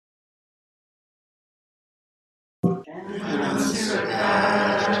and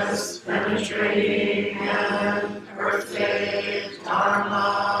unsurpassed, penetrating and perfect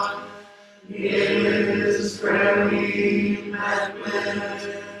Dharma is rarely met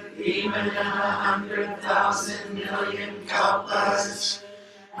with, even in 100,000 million kalpas,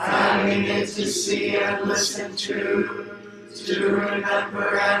 having it to see and listen to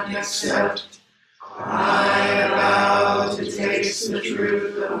remember and accept. I vow to taste the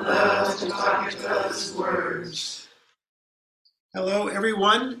truth of the Tathagata's words. Hello,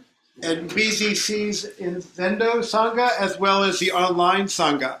 everyone, and BZC's in Zendo Sangha, as well as the online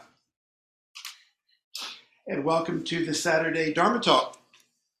Sangha. And welcome to the Saturday Dharma Talk.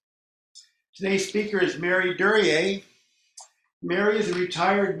 Today's speaker is Mary Duryee. Mary is a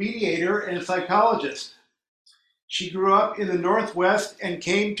retired mediator and psychologist. She grew up in the Northwest and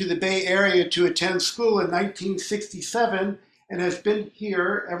came to the Bay Area to attend school in 1967 and has been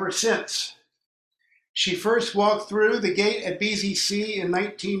here ever since. She first walked through the gate at BZC in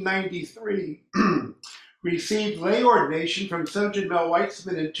 1993, received lay ordination from Sojin Mel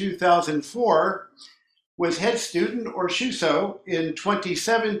Weitzman in 2004, was head student or Shuso in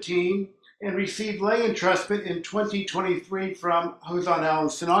 2017, and received lay entrustment in 2023 from Hosan Alan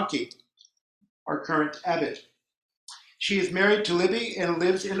Sinaki, our current abbot. She is married to Libby and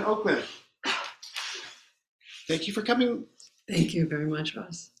lives in Oakland. Thank you for coming. Thank you very much,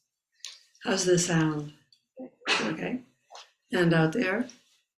 Ross. How's the sound? Okay. And out there?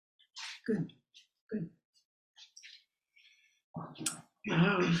 Good, good.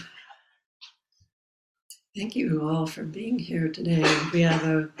 Wow. Thank you all for being here today. We have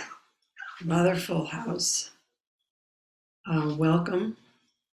a rather full house. Welcome.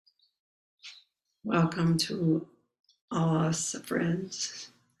 Welcome to all us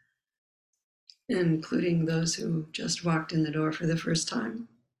friends, including those who just walked in the door for the first time.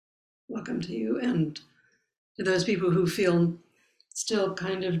 Welcome to you. And to those people who feel still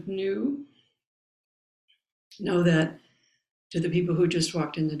kind of new, know that to the people who just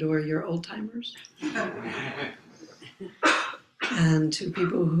walked in the door, you're old timers. And to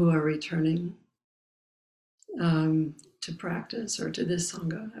people who are returning to practice or to this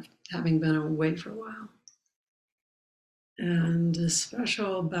Sangha, having been away for a while. And a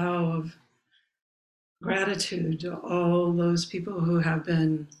special bow of gratitude to all those people who have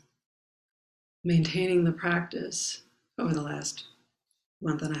been maintaining the practice over the last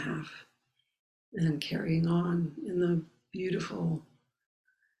month and a half and carrying on in the beautiful,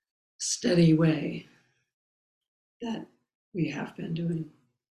 steady way that we have been doing.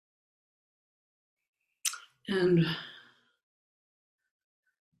 And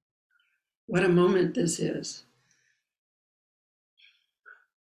what a moment this is.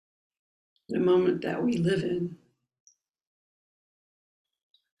 The moment that we live in.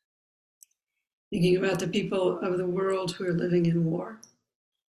 Thinking about the people of the world who are living in war,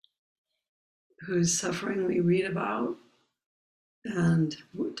 whose suffering we read about and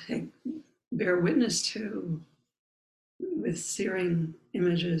bear witness to with searing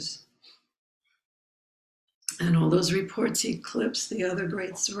images. And all those reports eclipse the other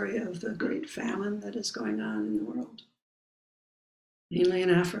great story of the great famine that is going on in the world, mainly in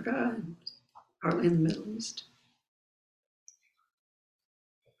Africa and partly in the Middle East.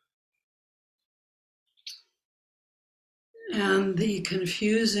 And the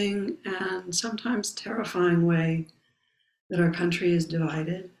confusing and sometimes terrifying way that our country is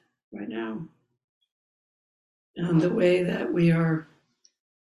divided right now. And the way that we are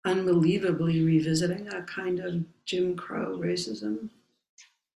unbelievably revisiting a kind of Jim Crow racism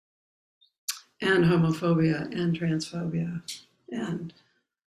and homophobia and transphobia and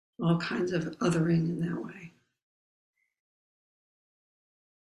all kinds of othering in that way.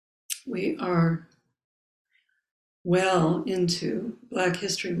 We are well into Black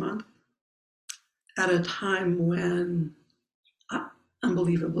History Month at a time when,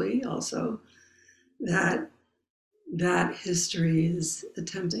 unbelievably also, that history is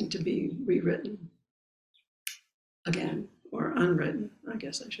attempting to be rewritten again, or unwritten, I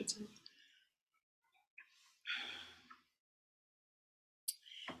guess I should say.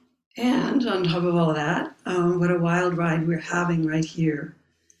 And on top of all that, what a wild ride we're having right here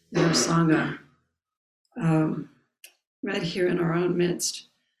in our Sangha, right here in our own midst.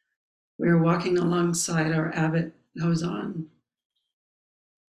 We're walking alongside our abbot, Hosan,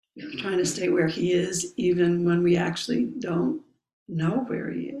 trying to stay where he is, even when we actually don't know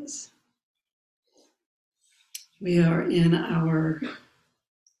where he is. We are in our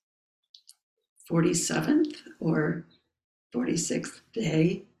 47th or 46th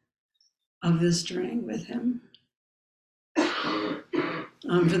day of this journey with him.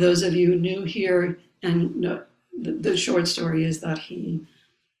 For those of you new here and the short story is that he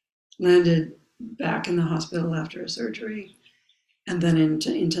landed back in the hospital after a surgery and then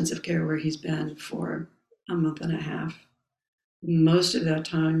into intensive care where he's been for a month and a half. Most of that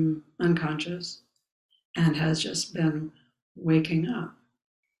time unconscious, and has just been waking up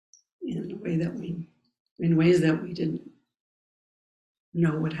in ways that we didn't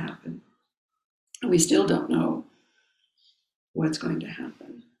know would happen. And we still don't know what's going to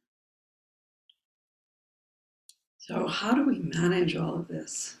happen. So how do we manage all of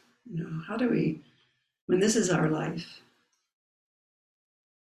this? How do we, when this is our life,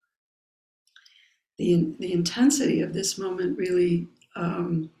 the intensity of this moment really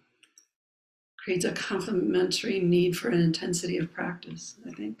creates a complementary need for an intensity of practice,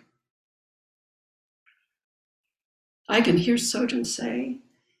 I think. I can hear Sojun say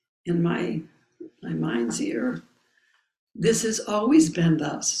in my mind's ear, this has always been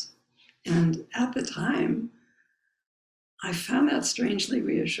thus. And at the time, I found that strangely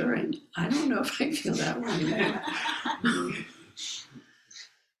reassuring. I don't know if I feel that way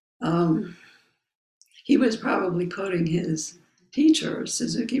now. He was probably quoting his teacher,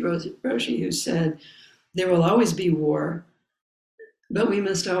 Suzuki Roshi, who said, there will always be war, but we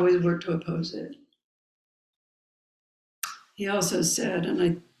must always work to oppose it. He also said, and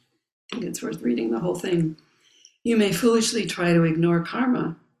I think it's worth reading the whole thing, you may foolishly try to ignore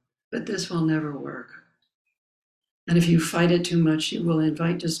karma, but this will never work. And if you fight it too much, you will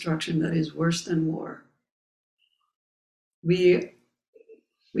invite destruction that is worse than war. We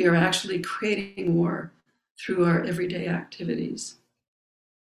are actually creating war through our everyday activities.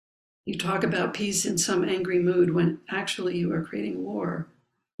 You talk about peace in some angry mood when actually you are creating war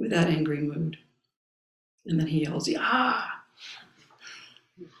with that angry mood. And then he yells,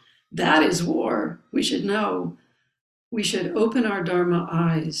 that is war. We should know. We should open our Dharma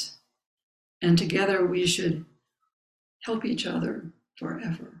eyes, and together we should help each other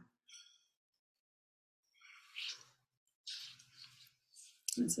forever.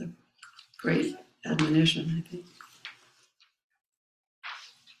 It's a great admonition, I think.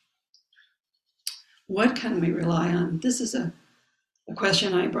 What can we rely on? This is a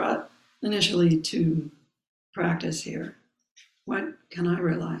question I brought initially to practice here. What can I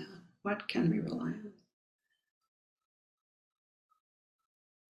rely on? What can we rely on?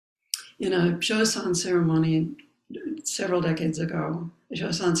 In a Shosan ceremony several decades ago, a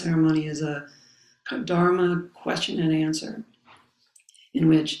Shosan ceremony is a Dharma question and answer in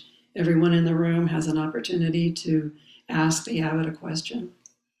which everyone in the room has an opportunity to ask the abbot a question.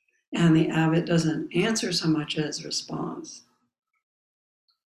 And the abbot doesn't answer so much as responds.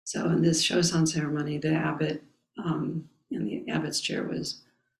 So in this Shosan ceremony, the abbot, in the abbot's chair was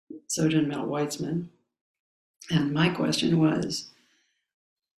Sojun Mel Weitzman. And my question was,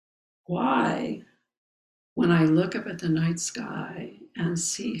 why, when I look up at the night sky and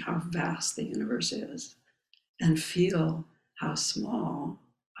see how vast the universe is and feel how small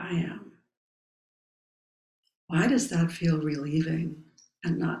I am, why does that feel relieving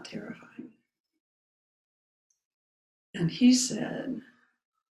and not terrifying? And he said,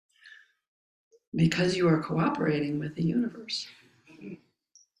 because you are cooperating with the universe.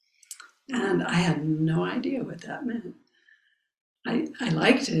 And I had no idea what that meant. I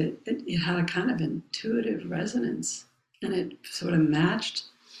liked it. It had a kind of intuitive resonance, and it sort of matched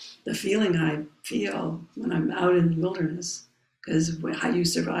the feeling I feel when I'm out in the wilderness, because how you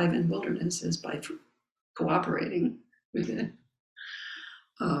survive in wilderness is by cooperating with it.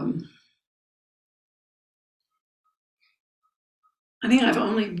 I think I've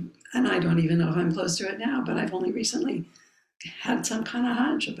only, and I don't even know if I'm close to it now, but I've only recently had some kind of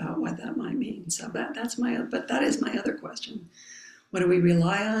hunch about what that might mean. So that is my other question. What do we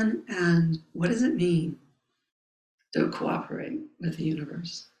rely on, and what does it mean to cooperate with the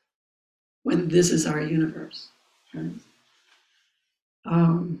universe when this is our universe? Right?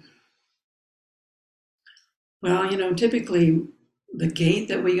 Well, typically the gate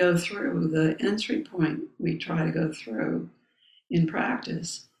that we go through, the entry point we try to go through in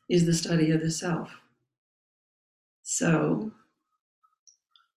practice is the study of the self. So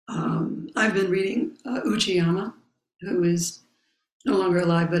I've been reading Uchiyama, who is no longer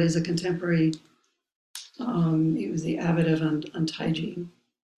alive, but is a contemporary. He was the abbot of Antaiji.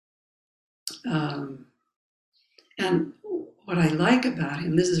 And what I like about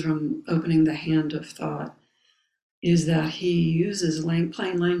him, this is from Opening the Hand of Thought, is that he uses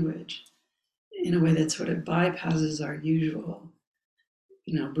plain language in a way that sort of bypasses our usual,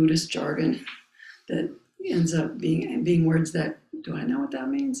 Buddhist jargon that ends up being words that, do I know what that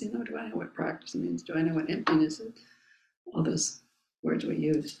means? Do I know what practice means? Do I know what emptiness is? All those words we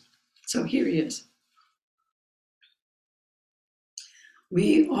use. So here he is.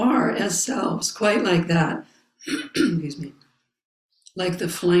 We are as selves, quite like that, excuse me, like the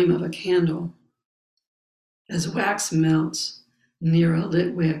flame of a candle. As wax melts near a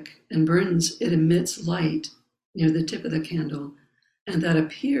lit wick and burns, it emits light near the tip of the candle, and that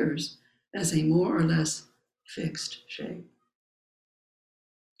appears as a more or less fixed shape.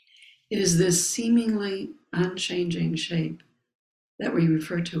 It is this seemingly unchanging shape that we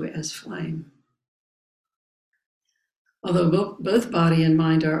refer to as flame. Although both body and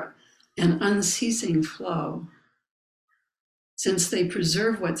mind are an unceasing flow, since they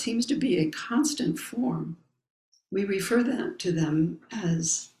preserve what seems to be a constant form, we refer to them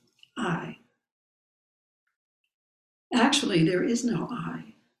as I. Actually, there is no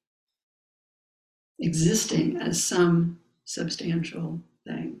I existing as some substantial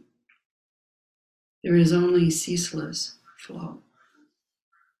thing. There is only ceaseless flow.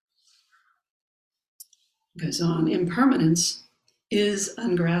 It goes on. Impermanence is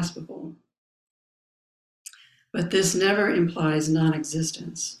ungraspable, but this never implies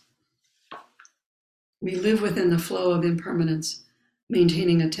non-existence. We live within the flow of impermanence,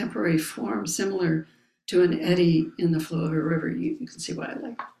 maintaining a temporary form similar to an eddy in the flow of a river. You can see why I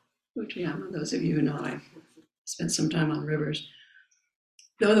like Uchiyama. Those of you who know, I spent some time on rivers.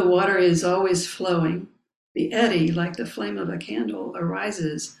 Though the water is always flowing, the eddy, like the flame of a candle,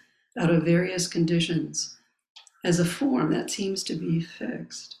 arises out of various conditions as a form that seems to be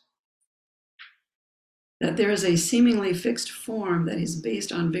fixed. That there is a seemingly fixed form that is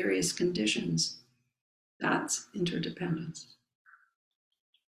based on various conditions. That's interdependence.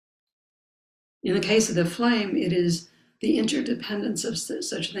 In the case of the flame, it is the interdependence of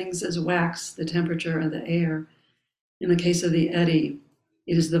such things as wax, the temperature, and the air. In the case of the eddy,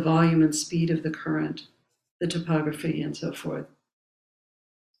 it is the volume and speed of the current, the topography, and so forth,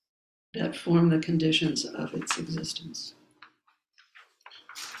 that form the conditions of its existence.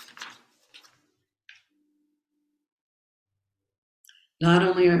 Not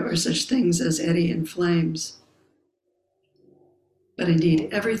only are such things as eddy and flames, but indeed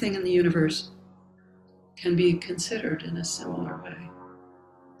everything in the universe can be considered in a similar way.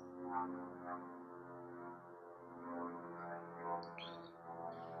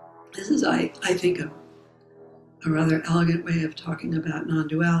 This is, I think, a rather elegant way of talking about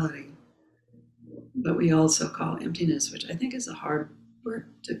non-duality, but we also call emptiness, which I think is a hard word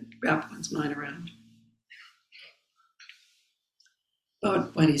to wrap one's mind around.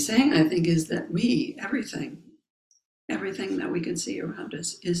 But what he's saying, I think, is that everything that we can see around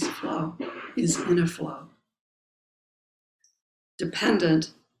us is flow, is in a flow,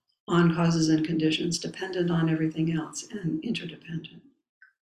 dependent on causes and conditions, dependent on everything else, and interdependent.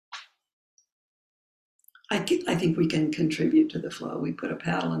 I think we can contribute to the flow. We put a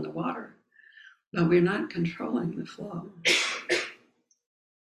paddle in the water, but we're not controlling the flow.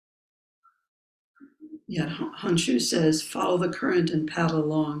 Yet Honshu says, follow the current and paddle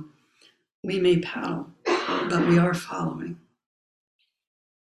along. We may paddle, but we are following.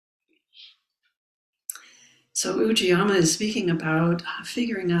 So Uchiyama is speaking about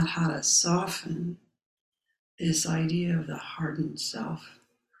figuring out how to soften this idea of the hardened self,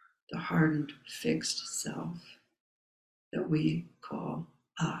 the hardened, fixed self that we call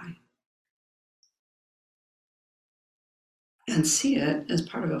I. And see it as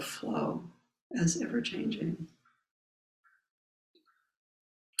part of a flow, as ever-changing.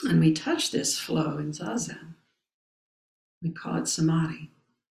 And we touch this flow in Zazen. We call it samadhi.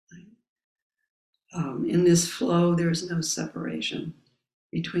 In this flow, there is no separation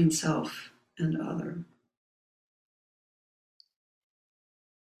between self and other.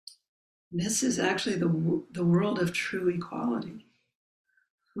 This is actually the world of true equality,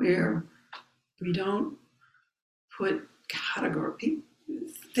 where we don't put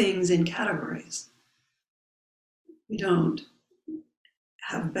things in categories. We don't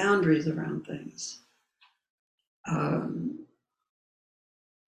have boundaries around things.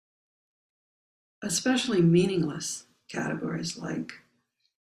 Especially meaningless categories like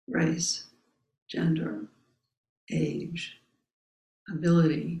race, gender, age,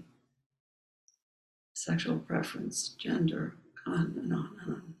 ability, sexual preference, gender, on and on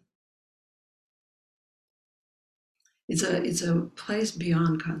and on. It's a place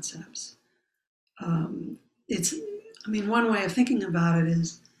beyond concepts. One way of thinking about it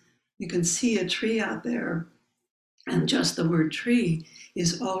is you can see a tree out there, and just the word tree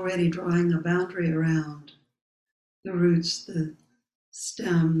is already drawing a boundary around the roots, the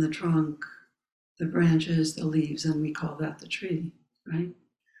stem, the trunk, the branches, the leaves, and we call that the tree, right?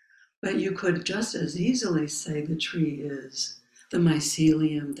 But you could just as easily say the tree is the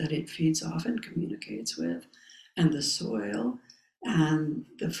mycelium that it feeds off and communicates with, and the soil, And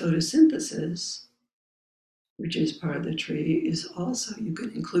the photosynthesis, which is part of the tree, is also, you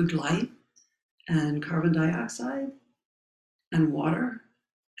could include light and carbon dioxide and water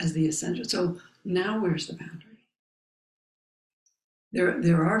as the essential. So now where's the boundary?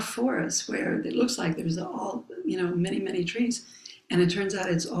 There are forests where it looks like there's all, many, many trees, and it turns out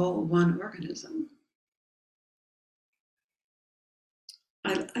it's all one organism.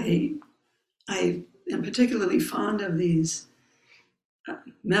 I am particularly fond of these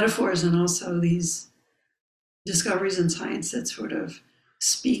metaphors and also these discoveries in science that sort of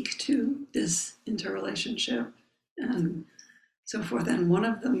speak to this interrelationship and so forth. And one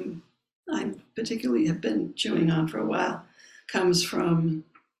of them I particularly have been chewing on for a while comes from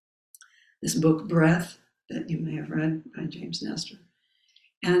this book, Breath, that you may have read by James Nestor.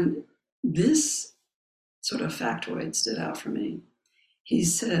 And this sort of factoid stood out for me. He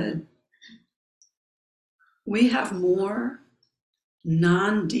said, we have more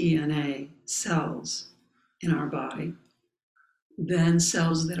non-DNA cells in our body than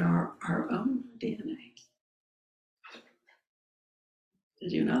cells that are our own DNA.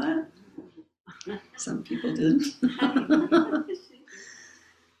 Did you know that? Some people didn't.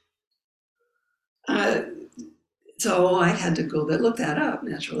 So I had to go look that up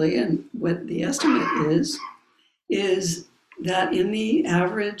naturally. And what the estimate is that in the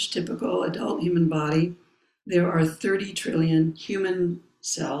average typical adult human body, there are 30 trillion human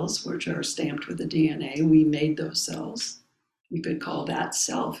cells, which are stamped with the DNA. We made those cells. We could call that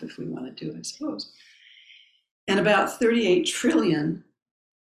self if we wanted to, I suppose. And about 38 trillion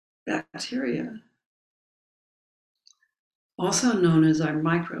bacteria, also known as our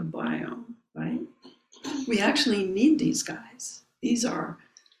microbiome, right? We actually need these guys. These are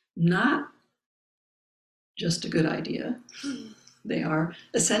not just a good idea. They are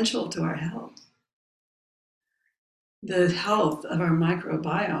essential to our health. The health of our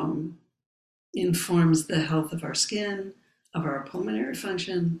microbiome informs the health of our skin, of our pulmonary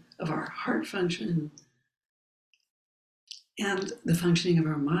function, of our heart function, and the functioning of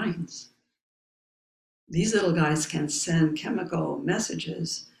our minds. These little guys can send chemical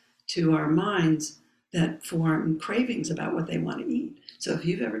messages to our minds that form cravings about what they want to eat. So if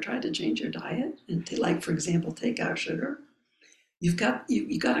you've ever tried to change your diet and for example, take out sugar, you've got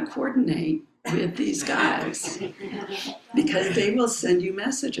to coordinate with these guys because they will send you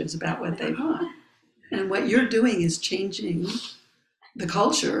messages about what they want. And what you're doing is changing the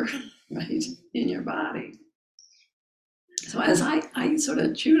culture, right, in your body. So as I sort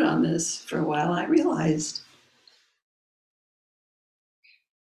of chewed on this for a while, I realized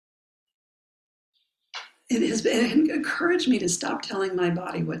it encouraged me to stop telling my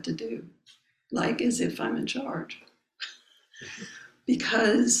body what to do, like as if I'm in charge.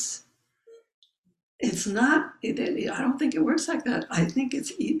 Because it's not, I don't think it works like that. I think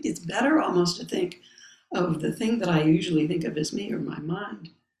it's better almost to think of the thing that I usually think of as me or my mind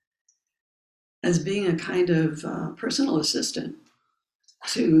as being a kind of personal assistant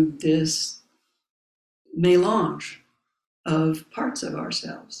to this melange of parts of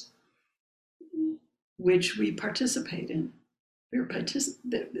ourselves, which we participate in. We're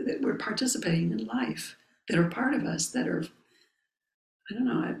participating in life, that are part of us, that are, I don't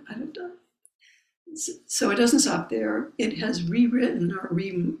know, I don't know. So it doesn't stop there. It has rewritten or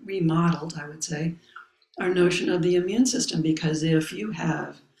remodeled, I would say, our notion of the immune system, because if you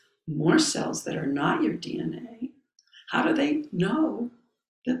have more cells that are not your DNA, how do they know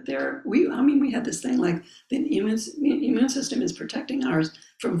that we had this thing like the immune system is protecting ours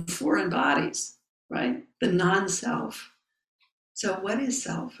from foreign bodies, right? The non-self. So what is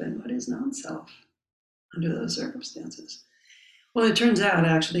self and what is non-self under those circumstances? Well, it turns out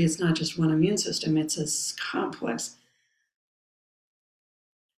actually it's not just one immune system, it's a complex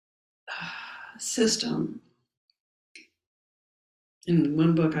system. In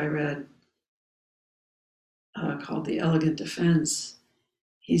one book I read called The Elegant Defense,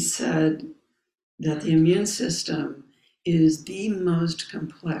 he said that the immune system is the most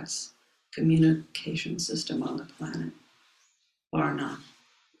complex communication system on the planet, bar none.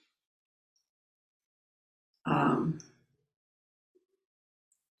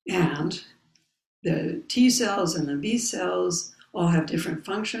 And the T cells and the B cells all have different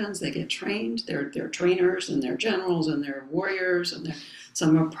functions. They get trained. They're trainers and they're generals and they're warriors, and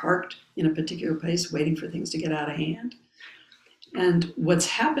some are parked in a particular place waiting for things to get out of hand. And what's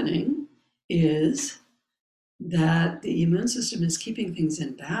happening is that the immune system is keeping things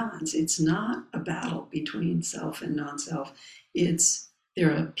in balance. It's not a battle between self and non-self.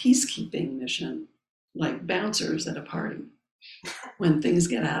 They're a peacekeeping mission, like bouncers at a party when things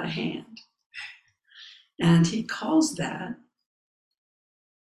get out of hand. And he calls that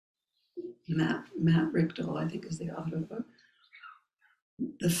Matt Richtel, I think, is the author of the book.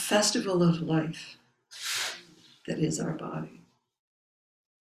 The festival of life that is our body.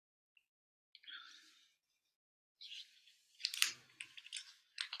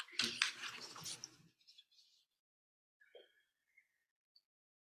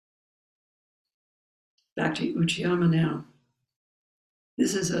 Back to Uchiyama now.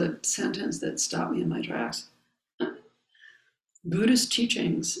 This is a sentence that stopped me in my tracks. Buddhist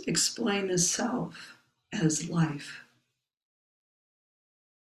teachings explain the self as life.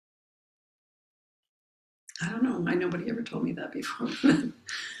 I don't know why nobody ever told me that before.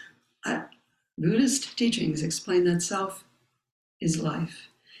 Buddhist teachings explain that self is life.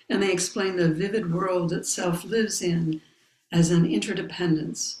 And they explain the vivid world that self lives in as an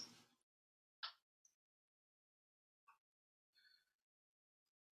interdependence.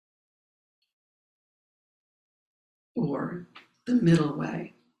 Or the middle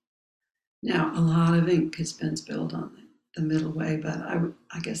way. Now, a lot of ink has been spilled on the middle way, but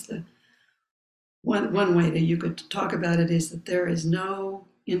I guess the one way that you could talk about it is that there is no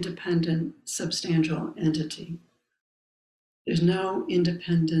independent, substantial entity. There's no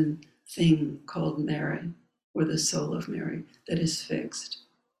independent thing called Mary or the soul of Mary that is fixed.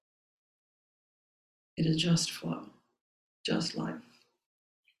 It is just flow, just life.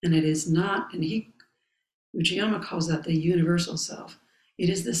 And it is not, and Uchiyama calls that the universal self. It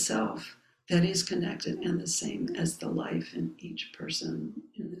is the self that is connected and the same as the life in each person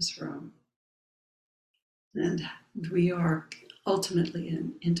in this room. And we are ultimately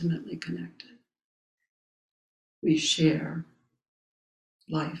and intimately connected. We share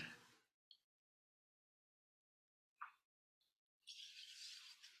life.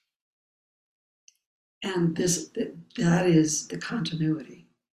 And that is the continuity.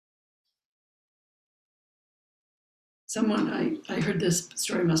 Someone, I heard this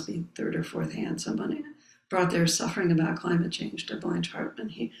story, must be third or fourth hand, someone brought their suffering about climate change to Blanche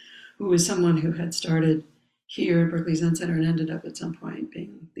Hartman, who was someone who had started here at Berkeley Zen Center and ended up at some point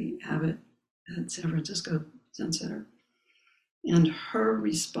being the abbot at San Francisco Zen Center. And her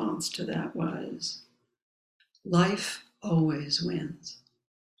response to that was, life always wins.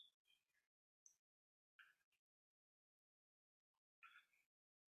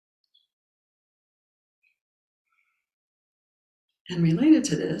 And related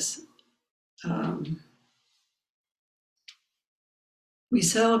to this, we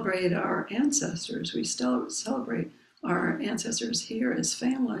celebrate our ancestors. We still celebrate our ancestors here as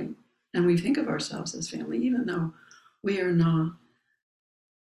family. And we think of ourselves as family, even though we are not,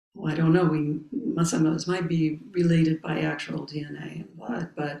 well, I don't know, some of us might be related by actual DNA and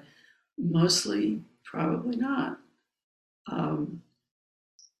blood, but mostly probably not.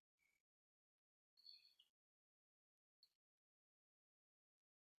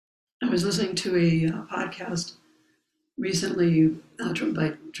 I was listening to a podcast recently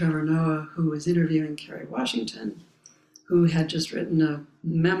by Trevor Noah, who was interviewing Kerry Washington, who had just written a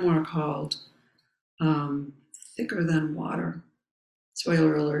memoir called Thicker Than Water.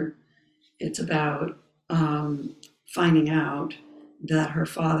 Spoiler alert, it's about finding out that her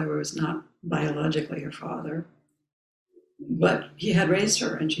father was not biologically her father, but he had raised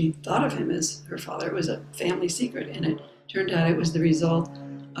her and she thought of him as her father. It was a family secret, and it turned out it was the result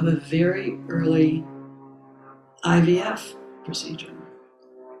of a very early IVF procedure.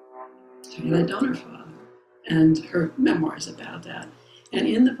 So he had a donor father, and her memoir is about that. And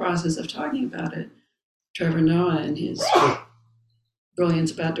in the process of talking about it, Trevor Noah, and his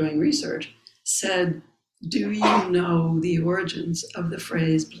brilliance about doing research, said, do you know the origins of the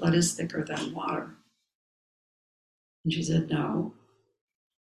phrase, blood is thicker than water? And she said, no,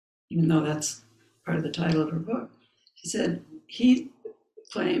 even though that's part of the title of her book. She said, he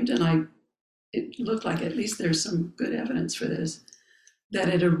claimed, and it looked like at least there's some good evidence for this, that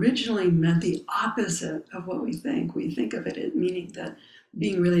it originally meant the opposite of what we think. We think of it meaning that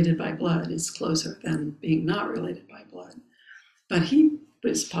being related by blood is closer than being not related by blood. But he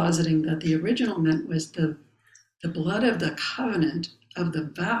was positing that the original meant was the blood of the covenant of the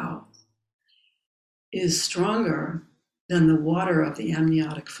vow is stronger than the water of the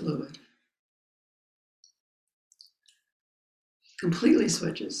amniotic fluid. Completely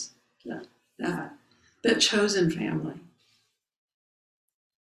switches that chosen family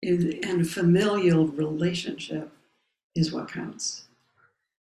and familial relationship is what counts.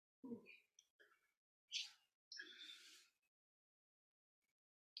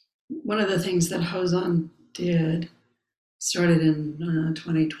 One of the things that Hozan did, started in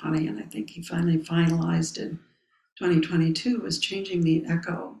 2020, and I think he finally finalized in 2022, was changing the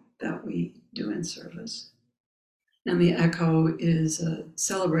echo that we do in service. And the echo is a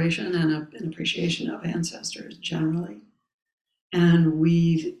celebration and an appreciation of ancestors generally. And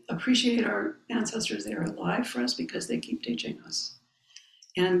we appreciate our ancestors. They are alive for us because they keep teaching us.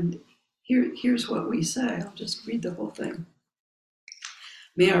 And here's what we say. I'll just read the whole thing.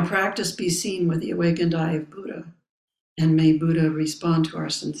 May our practice be seen with the awakened eye of Buddha, and may Buddha respond to our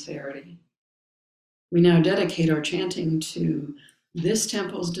sincerity. We now dedicate our chanting to this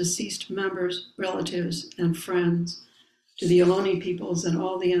temple's deceased members, relatives, and friends, to the Ohlone peoples and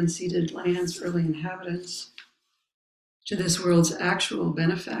all the unceded land's early inhabitants, to this world's actual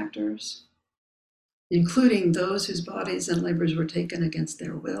benefactors, including those whose bodies and labors were taken against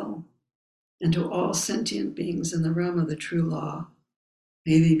their will, and to all sentient beings in the realm of the true law,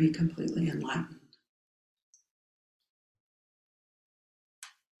 may they be completely enlightened.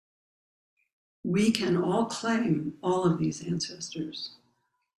 We can all claim all of these ancestors.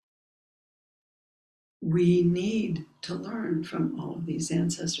 We need to learn from all of these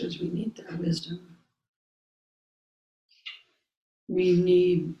ancestors. We need their wisdom. We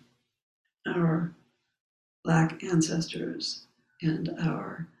need our Black ancestors and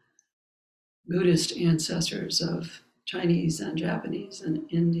our Buddhist ancestors of Chinese and Japanese and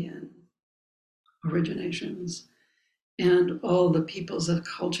Indian originations, and all the peoples of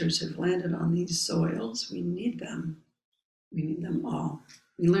cultures who've landed on these soils. We need them. We need them all.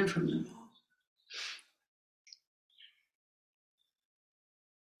 We learn from them all.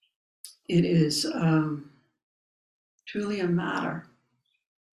 It is truly a matter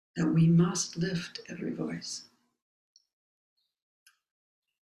that we must lift every voice.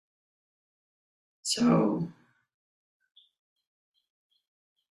 So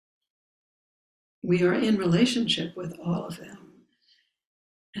we are in relationship with all of them.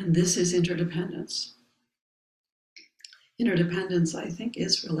 And this is interdependence. Interdependence, I think,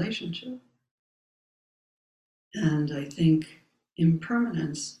 is relationship. And I think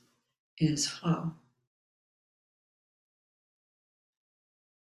impermanence is flow.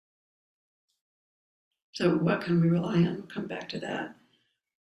 So what can we rely on? We'll come back to that.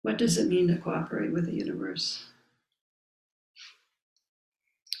 What does it mean to cooperate with the universe?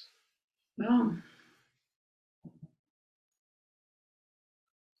 Well,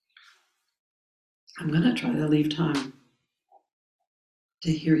 I'm going to try to leave time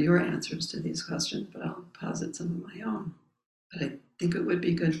to hear your answers to these questions, but I'll posit some of my own. But I think it would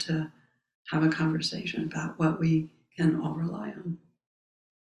be good to have a conversation about what we can all rely on.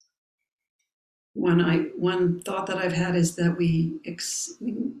 One thought that I've had is that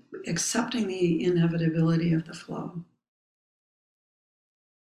accepting the inevitability of the flow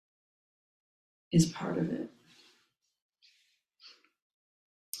is part of it.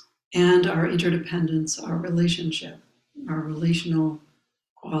 And our interdependence, our relationship, our relational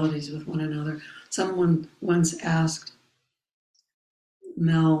qualities with one another. Someone once asked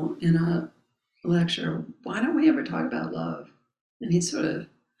Mel in a lecture, why don't we ever talk about love? And he sort of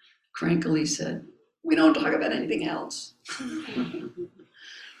crankily said, we don't talk about anything else.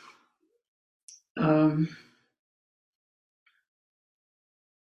 And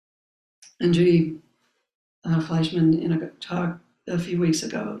Judy Fleischman, in a talk a few weeks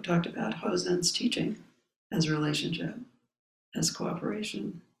ago, talked about Hosen's teaching as relationship, as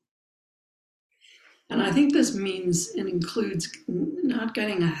cooperation. And I think this means and includes not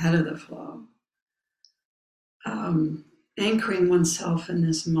getting ahead of the flow, anchoring oneself in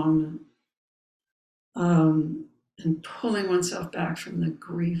this moment, and pulling oneself back from the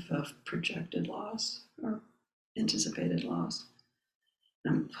grief of projected loss or anticipated loss,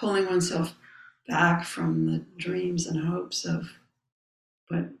 and pulling oneself back from the dreams and hopes of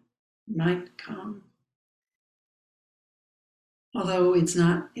what might come. Although it's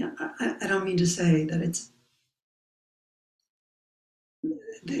not, I don't mean to say that it's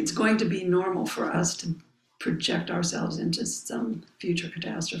going to be normal for us to project ourselves into some future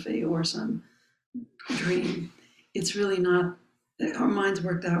catastrophe or some dream. It's really not, our minds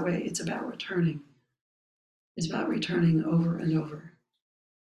work that way. It's about returning. It's about returning over and over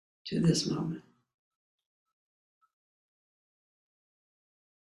to this moment.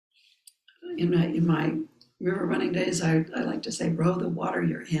 In my river running days, I like to say, row the water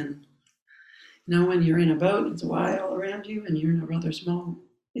you're in. You know, when you're in a boat, it's wide all around you, and you're in a rather small,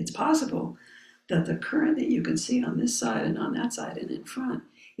 it's possible that the current that you can see on this side and on that side and in front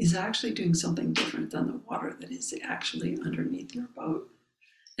is actually doing something different than the water that is actually underneath your boat.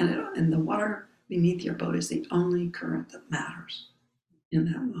 And the water beneath your boat is the only current that matters in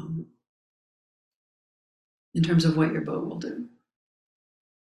that moment in terms of what your boat will do.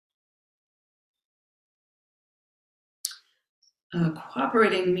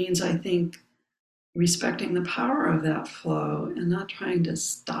 Cooperating means, I think, respecting the power of that flow and not trying to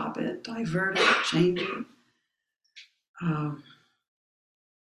stop it, divert it, change it.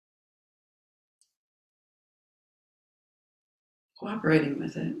 Cooperating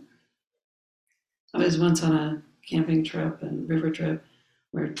with it. I was once on a camping trip and river trip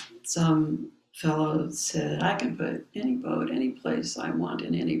where some fellow said, I can put any boat, any place I want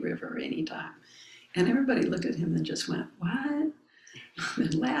in any river, anytime. And everybody looked at him and just went, what?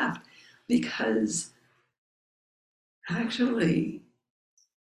 And laughed, because actually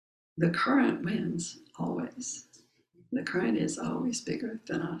the current wins always. The current is always bigger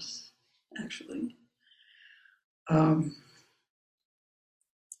than us, actually.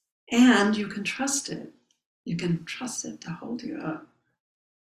 And you can trust it. You can trust it to hold you up.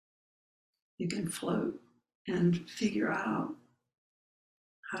 You can float and figure out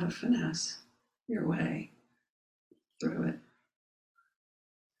how to finesse your way through it.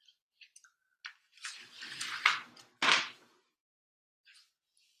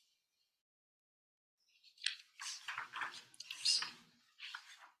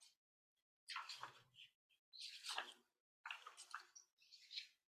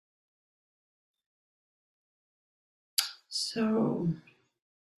 So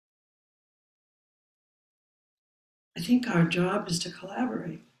I think our job is to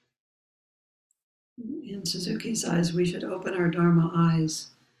collaborate. In Suzuki's eyes, we should open our Dharma eyes,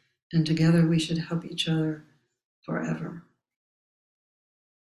 and together we should help each other forever.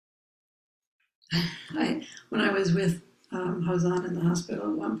 When I was with Hosan in the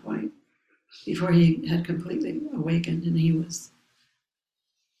hospital at one point, before he had completely awakened and he was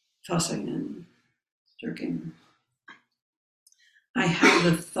fussing and jerking, I had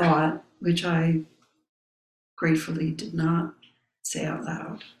the thought, which I gratefully did not say out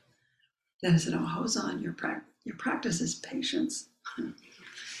loud, that I said, oh, Hosan, your practice is patience. And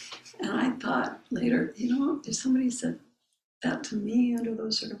I thought later, if somebody said that to me under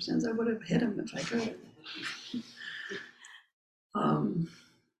those circumstances, I would have hit him if I could.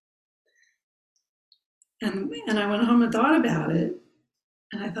 And I went home and thought about it,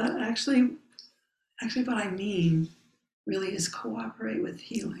 and I thought, actually what I mean really is cooperate with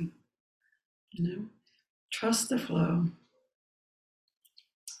healing. Trust the flow,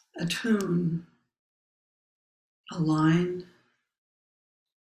 attune, align,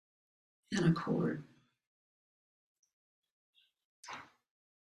 and accord.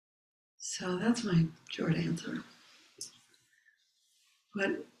 So that's my short answer.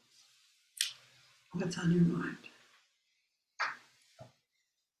 What's on your mind?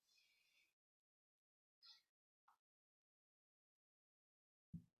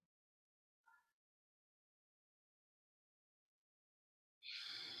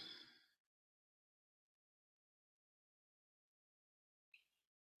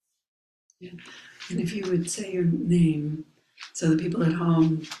 Yeah. And if you would say your name so the people at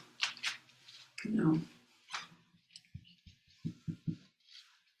home can know.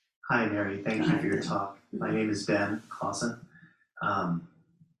 Hi, Mary. Thank you for your talk. My name is Ben Clausen.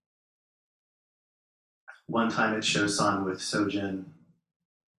 One time at Shosan with Sojin,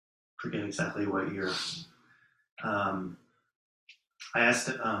 forget exactly what year, I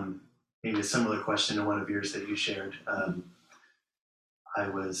asked maybe a similar question to one of yours that you shared. I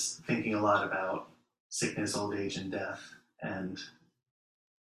was thinking a lot about sickness, old age, and death, and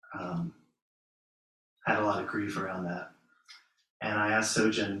had a lot of grief around that. And I asked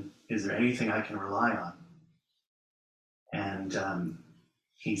Sojin, is there anything I can rely on? And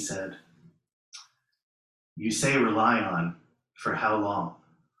he said, you say rely on, for how long?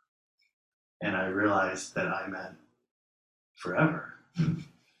 And I realized that I meant forever.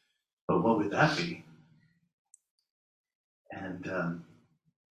 But what would that be? And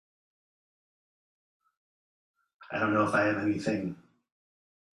I don't know if I have anything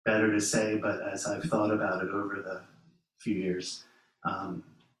better to say, but as I've thought about it over the few years,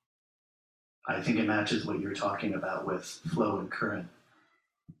 I think it matches what you're talking about with flow and current.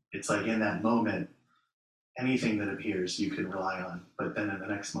 It's like in that moment, anything that appears you can rely on, but then in the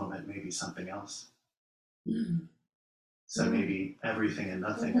next moment, maybe something else. Mm. So maybe everything and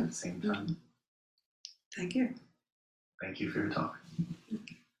nothing at the same time. Thank you. Thank you for your talk.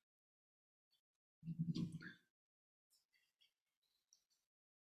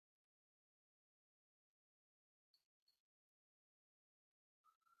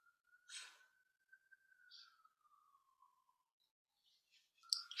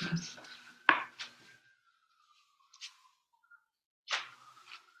 Yes.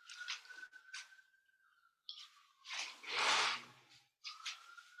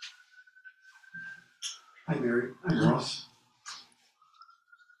 Hi, Mary. I'm Ross.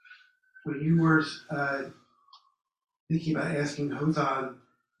 when you were thinking about asking Hozan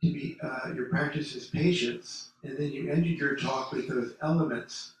to be your practice is patience, and then you ended your talk with those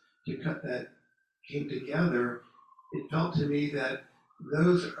elements that came together, it felt to me that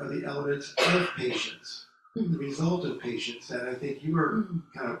those are the elements of patience, the result of patience that I think you were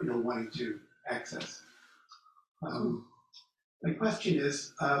kind of wanting to access. My question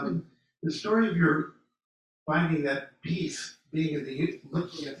is, the story of your finding that peace, being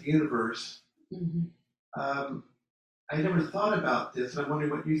looking at the universe. I never thought about this, and I'm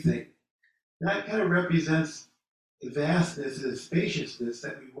wondering what you think. That kind of represents the vastness and the spaciousness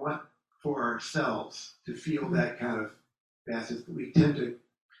that we want for ourselves, to feel that kind of vastness. But we tend to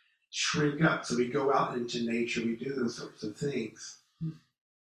shrink up, so we go out into nature, we do those sorts of things.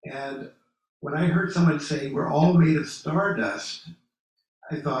 And when I heard someone say we're all made of stardust,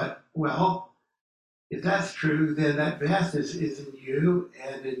 I thought, well, if that's true, then that vastness is in you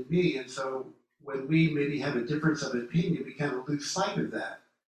and in me. And so when we maybe have a difference of opinion, we kind of lose sight of that.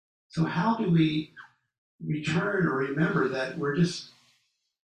 So how do we return or remember that we're just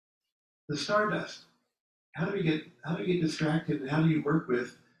the stardust? How do we get distracted, and how do you work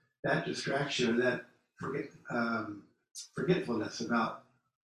with that distraction or that forgetfulness about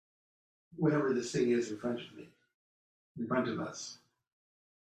whatever this thing is in front of us?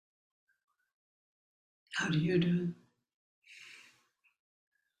 How do you do it?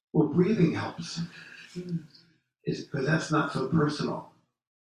 Well, breathing helps, because that's not so personal.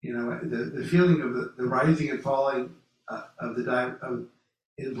 The feeling of the rising and falling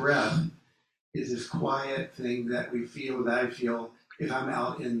in breath is this quiet thing that we feel, that I feel, if I'm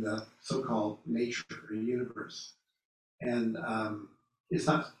out in the so-called nature or universe. And it's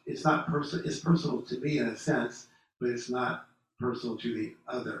personal. It's personal to me in a sense, but it's not personal to the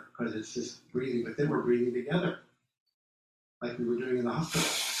other, because it's just breathing. But then we're breathing together, like we were doing in the hospital,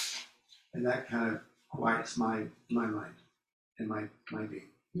 and that kind of quiets my mind and my being,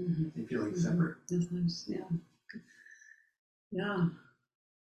 and feeling separate. That's nice. Yeah. Yeah.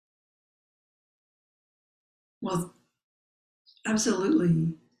 Well,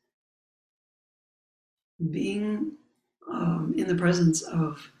 absolutely. Being in the presence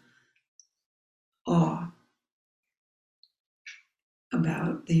of awe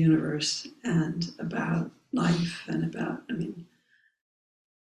about the universe and about life and about,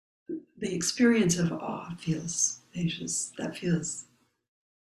 the experience of awe feels spacious. That feels,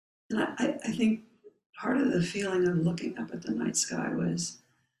 and I think part of the feeling of looking up at the night sky was,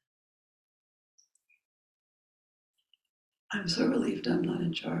 I'm so relieved I'm not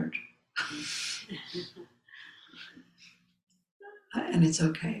in charge. And it's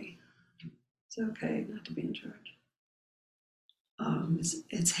okay. It's okay not to be in charge.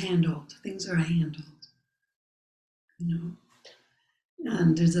 It's handled. Things are handled.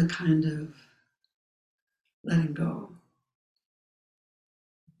 And there's a kind of letting go.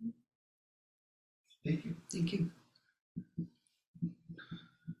 Thank you. Thank you.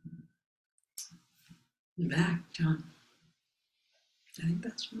 In the back, John. I think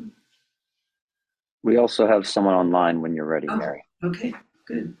that's one. We also have someone online when you're ready, Oh, Mary. Okay,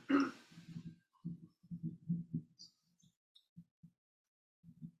 good.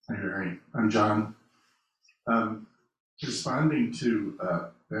 Hi, Mary. I'm John. Responding to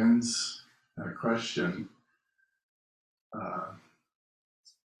Ben's question,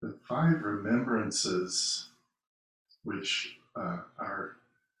 the 5 remembrances which are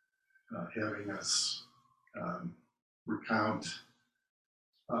having us recount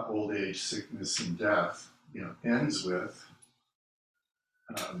old age, sickness, and death, ends with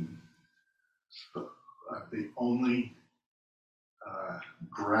the only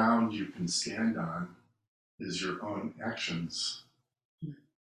ground you can stand on is your own actions.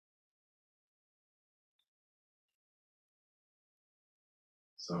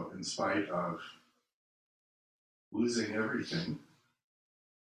 So in spite of losing everything,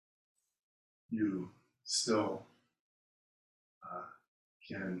 you still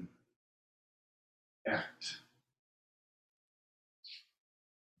can act.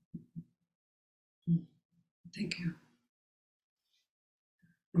 Thank you.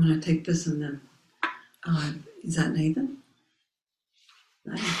 I'm going to take this and then, is that Nathan?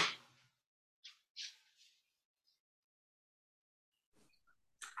 Nice.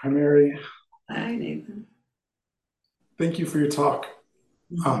 Hi, Mary. Hi, Nathan. Thank you for your talk.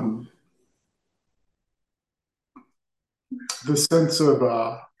 The sense of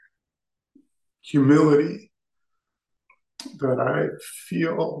humility that I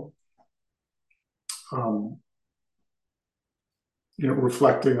feel,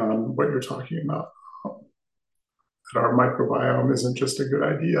 reflecting on what you're talking about, that our microbiome isn't just a good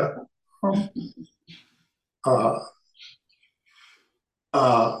idea, Um, uh,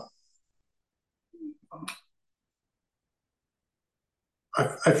 uh,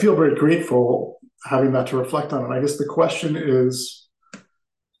 I feel very grateful having that to reflect on. And I guess the question is,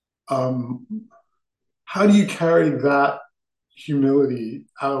 um, how do you carry that humility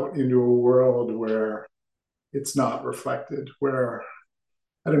out into a world where it's not reflected, where,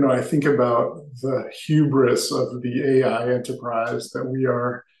 I don't know, I think about the hubris of the AI enterprise that we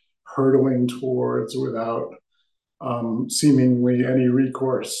are hurtling towards without seemingly any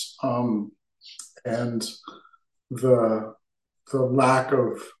recourse, and the lack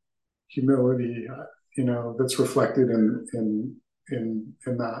of humility, that's reflected in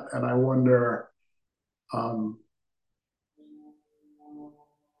that. And I wonder, um,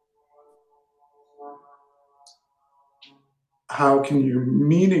 how can you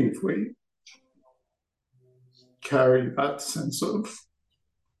meaningfully carry that sense of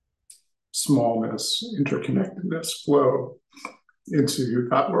smallness, interconnectedness, flow into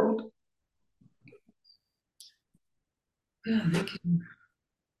that world? Yeah, thank you.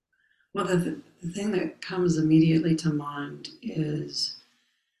 Well, the thing that comes immediately to mind is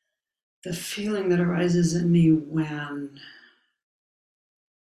the feeling that arises in me when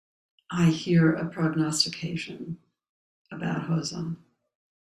I hear a prognostication about Hozan.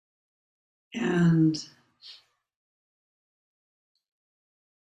 And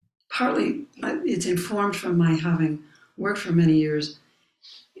partly it's informed from my having worked for many years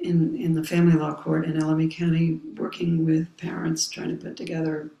in the family law court in Alameda County, working with parents trying to put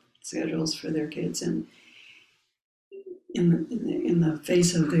together schedules for their kids, and in the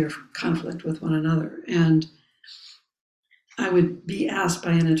face of their conflict with one another. And I would be asked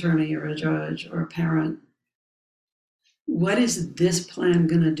by an attorney or a judge or a parent, what is this plan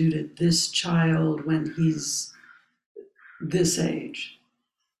going to do to this child when he's this age?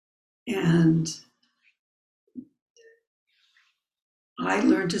 And I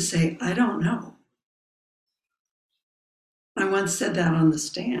learned to say, I don't know. I once said that on the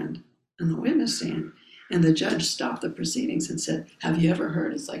stand, on the witness stand, and the judge stopped the proceedings and said, have you ever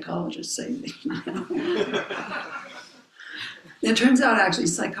heard a psychologist say that? It turns out actually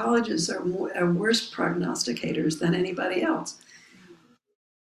psychologists are worse prognosticators than anybody else.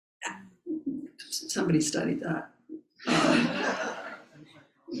 Somebody studied that.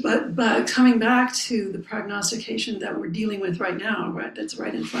 But coming back to the prognostication that we're dealing with right now, right, that's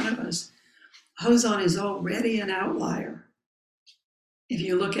right in front of us, Hozan is already an outlier. If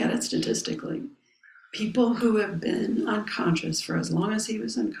you look at it statistically, people who have been unconscious for as long as he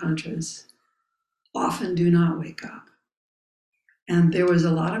was unconscious often do not wake up. And there was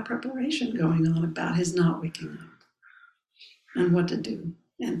a lot of preparation going on about his not waking up and what to do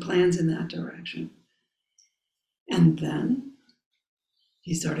and plans in that direction. And then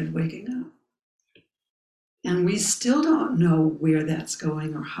he started waking up. And we still don't know where that's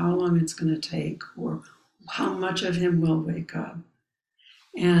going or how long it's going to take or how much of him will wake up.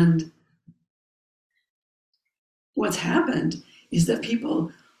 And what's happened is that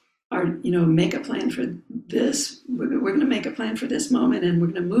people are, make a plan for this. We're going to make a plan for this moment and we're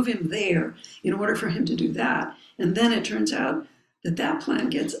going to move him there in order for him to do that. And then it turns out that that plan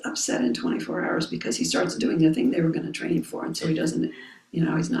gets upset in 24 hours because he starts doing the thing they were going to train him for. And so he doesn't,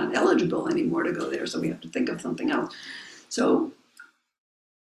 he's not eligible anymore to go there. So we have to think of something else. So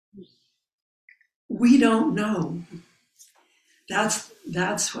we don't know.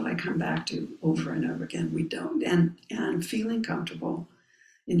 That's what I come back to over and over again. We don't, and feeling comfortable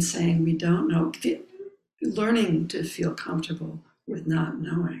in saying we don't know, learning to feel comfortable with not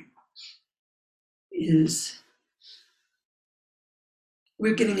knowing is,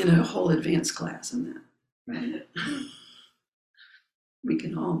 we're getting in a whole advanced class on that, right? We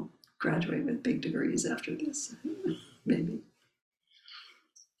can all graduate with big degrees after this, maybe.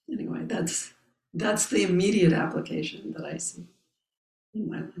 Anyway, that's the immediate application that I see in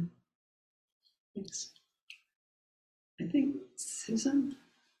my life. Thanks. I think Susan.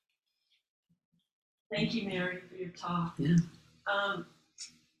 Thank you, Mary, for your talk. Yeah.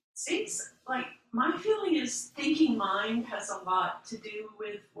 Seems like my feeling is thinking mind has a lot to do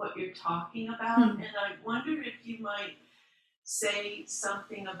with what you're talking about, and I wonder if you might say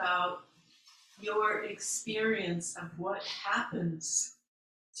something about your experience of what happens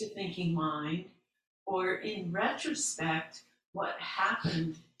to thinking mind, or in retrospect, what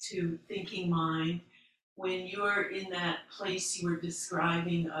happened to thinking mind when you're in that place you were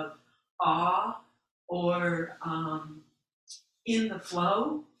describing of awe or in the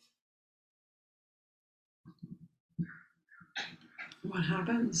flow. What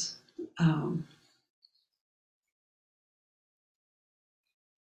happens?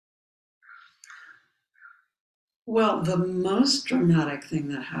 Well, the most dramatic thing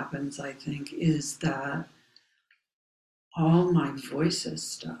that happens, I think, is that all my voices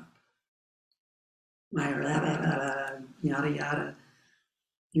stop. My yada yada,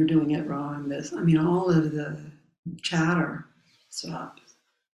 you're doing it wrong, this. I mean, all of the chatter stops.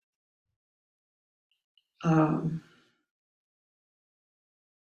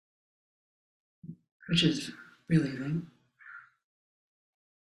 Which is relieving.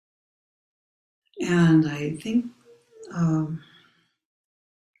 And I think,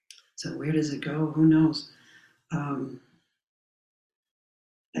 so where does it go? Who knows?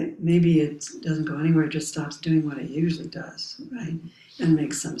 Maybe it doesn't go anywhere, it just stops doing what it usually does, right? And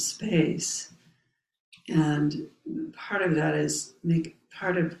makes some space. And part of that is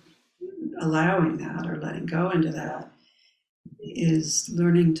part of allowing that or letting go into that is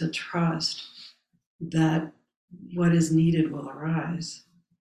learning to trust that what is needed will arise,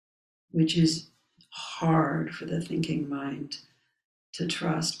 which is hard for the thinking mind to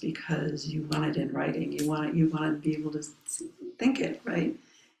trust because you want it in writing. You want to be able to think it, right?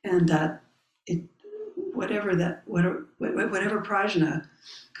 And that it, whatever prajna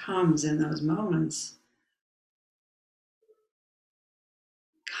comes in those moments,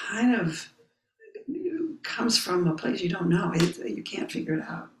 kind of comes from a place you don't know. You can't figure it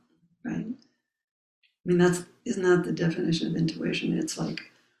out, right? I mean, isn't that the definition of intuition? It's like,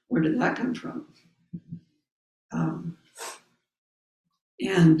 where did that come from?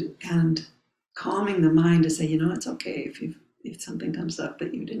 And calming the mind to say, it's okay if something comes up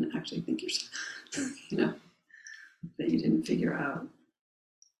that you didn't actually think yourself, that you didn't figure out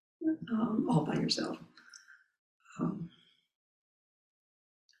all by yourself.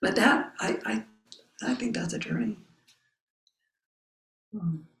 But that I think that's a journey.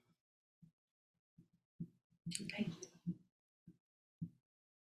 Okay.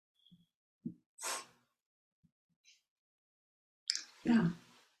 Yeah.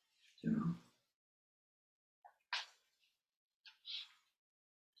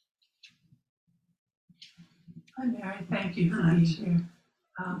 Hi, Mary. Thank you for being here.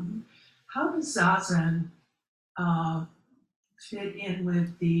 How does Zazen fit in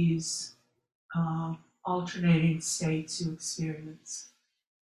with these alternating states you experience?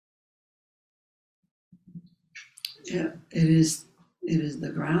 Yeah, it is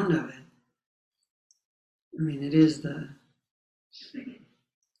the ground of it. I mean, it is the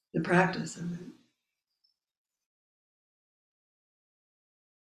practice of it.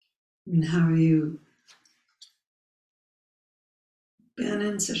 I mean, how have you been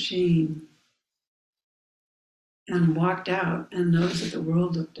in sesshin and walked out and noticed that the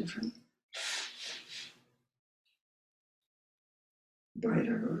world looked different?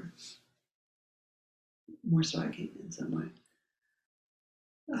 Brighter or more striking in some way?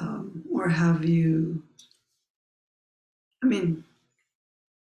 Or have you, I mean,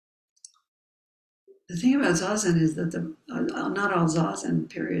 the thing about Zazen is that not all Zazen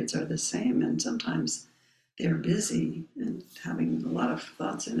periods are the same, and sometimes they're busy and having a lot of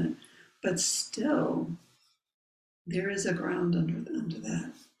thoughts in it, but still there is a ground under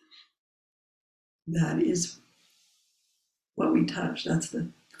that. That is what we touch. That's the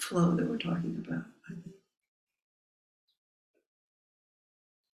flow that we're talking about, I think.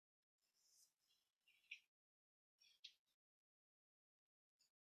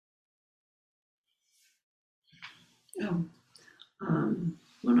 Oh,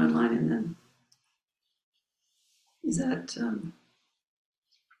 one online, and then is that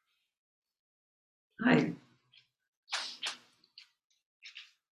hi.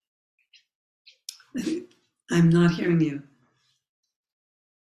 I'm not hearing you.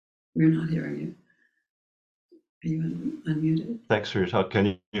 We're not hearing you. Are you unmuted? Thanks for your talk. Can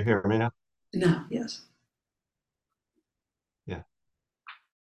you hear me now? No, yes. Yeah.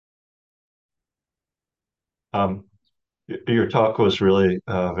 Your talk was really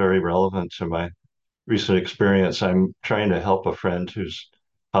very relevant to my recent experience. I'm trying to help a friend who's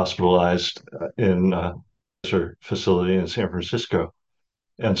hospitalized in a cancer facility in San Francisco.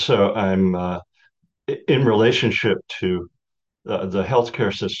 And so I'm in relationship to the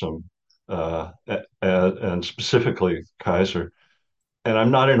healthcare system and specifically Kaiser. And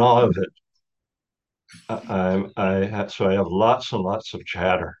I'm not in awe of it. So I have lots and lots of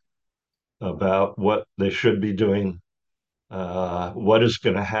chatter about what they should be doing, what is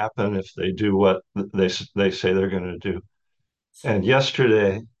going to happen if they do what they say they're going to do. And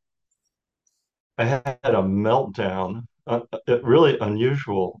yesterday, I had a meltdown, a really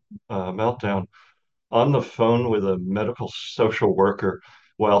unusual meltdown on the phone with a medical social worker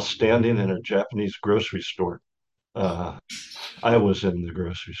while standing in a Japanese grocery store. I was in the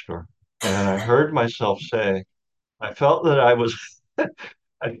grocery store, and I heard myself say, I felt that I was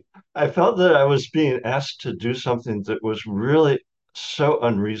I, I felt that I was being asked to do something that was really so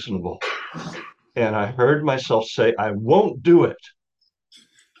unreasonable. And I heard myself say, I won't do it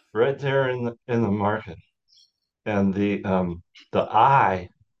right there in the market. And the I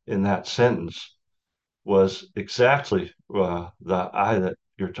in that sentence was exactly the I that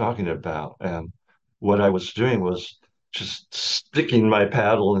you're talking about. And what I was doing was just sticking my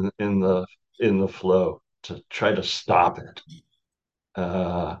paddle in the flow to try to stop it.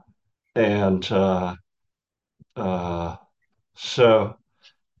 Uh, and uh, so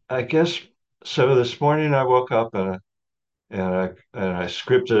I guess so. This morning I woke up and I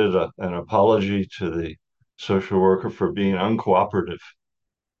scripted an apology to the social worker for being uncooperative.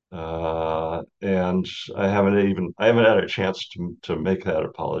 And I haven't had a chance to make that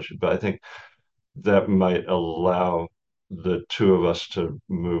apology, but I think that might allow the two of us to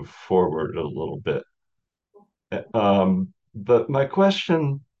move forward a little bit. But my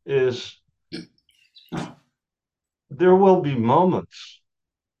question is, there will be moments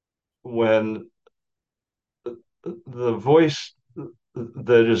when the voice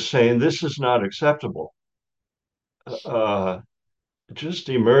that is saying this is not acceptable uh, just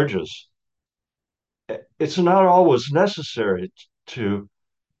emerges. It's not always necessary to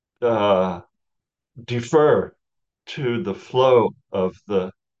uh, defer to the flow of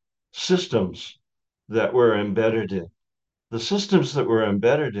the systems that we're embedded in. The systems that we're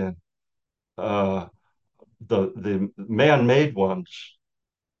embedded in, uh, the man-made ones,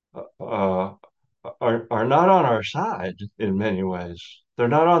 uh, are not on our side in many ways. They're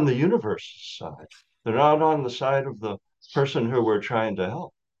not on the universe's side. They're not on the side of the person who we're trying to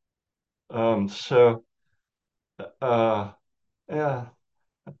help. So, uh, yeah,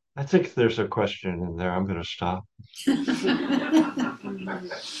 I think there's a question in there. I'm going to stop.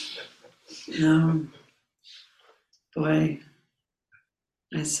 No, boy,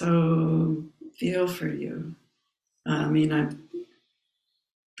 I so feel for you. I mean,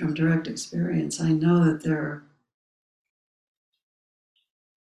 from direct experience, I know that there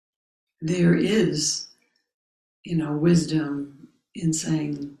is, wisdom in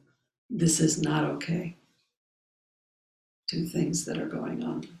saying this is not okay to things that are going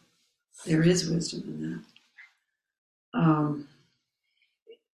on. There is wisdom in that.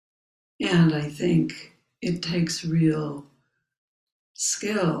 And I think it takes real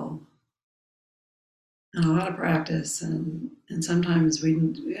skill and a lot of practice, and sometimes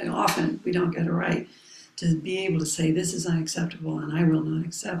often we don't get it right, to be able to say this is unacceptable and I will not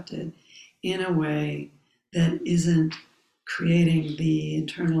accept it in a way that isn't creating the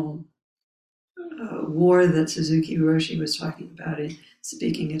internal war that Suzuki Roshi was talking about, in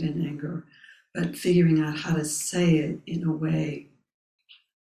speaking it in anger, but figuring out how to say it in a way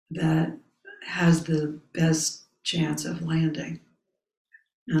that has the best chance of landing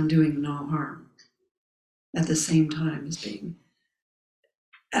and doing no harm, at the same time as being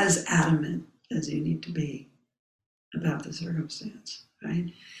as adamant as you need to be about the circumstance,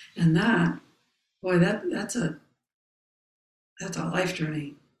 right? And that, boy, that's a life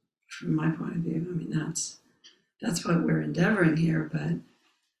journey from my point of view. I mean, that's what we're endeavoring here, but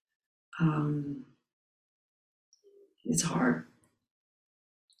it's hard.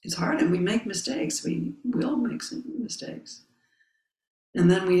 It's hard, and we make mistakes. We will make some mistakes,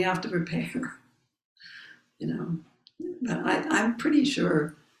 and then we have to repair. But I'm pretty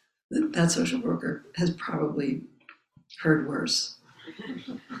sure that social worker has probably heard worse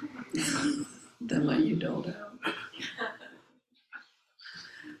than what you doled out.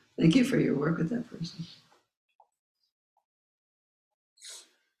 Thank you for your work with that person.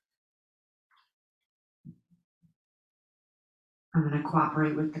 I'm going to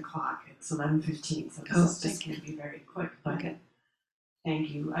cooperate with the clock. It's 11:15, so this is just going to be very quick. But okay.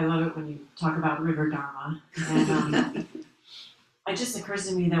 Thank you. I love it when you talk about river dharma. And it just occurs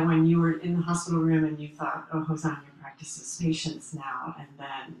to me that when you were in the hospital room and you thought, oh, Hosan, your practice is patience now, and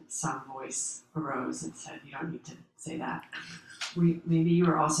then some voice arose and said, you don't need to say that. Maybe you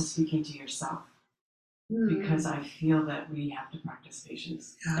were also speaking to yourself, because I feel that we have to practice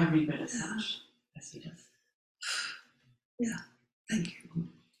patience every bit as much as he does. Yeah, thank you.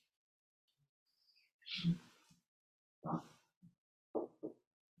 Well,